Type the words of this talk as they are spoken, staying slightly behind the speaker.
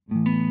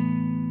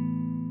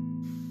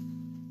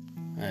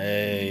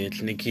Hey,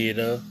 it's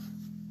Nikita,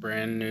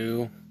 brand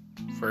new,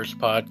 first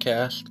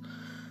podcast.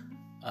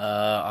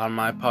 On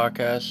my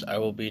podcast, I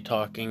will be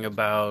talking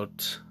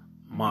about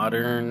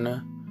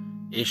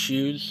modern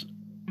issues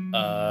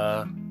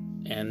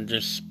and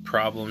just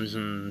problems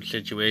and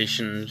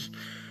situations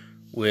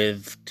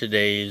with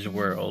today's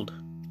world.